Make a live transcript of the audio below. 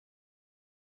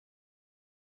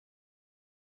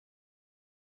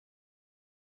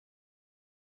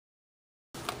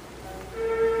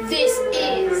This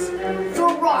is the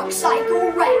Rock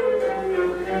Cycle Rap.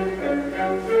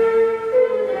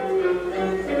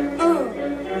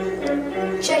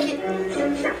 Check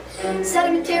it.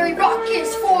 Sedimentary rock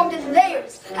is formed in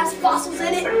layers, has fossils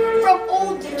in it from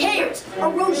old decayers.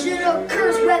 Erosion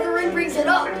occurs, weathering brings it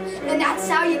up, and that's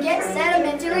how you get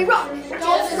sedimentary rock.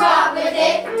 Just rock with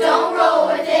it, don't roll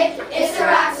with it. It's the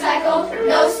rock cycle,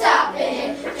 no stopping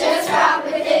it. Just rock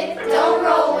with it, don't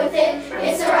roll with it.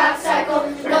 It's the rock cycle,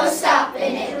 no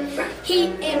stopping it.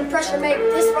 Heat and pressure make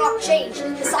this rock change.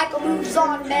 The cycle moves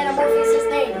on, metamorphosis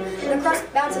is named. The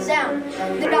crust bounces down,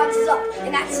 then bounces up,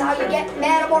 and that's how you get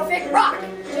metamorphic rock.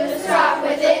 Just rock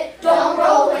with it, don't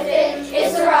roll with it.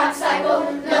 It's the rock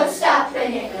cycle, no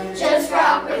stopping it. Just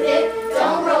rock with it,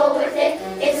 don't roll with it.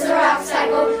 It's the rock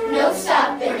cycle, no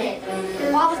stopping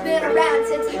it. Lava's been around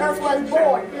since the earth was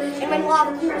born, and when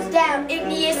lava cools down,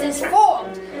 igneous is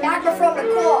formed. Magma from the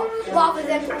core, lava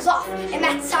then cools off, and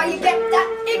that's how you get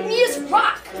that igneous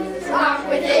rock. Rock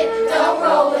with it, don't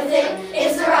roll with it.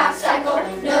 It's the rock cycle,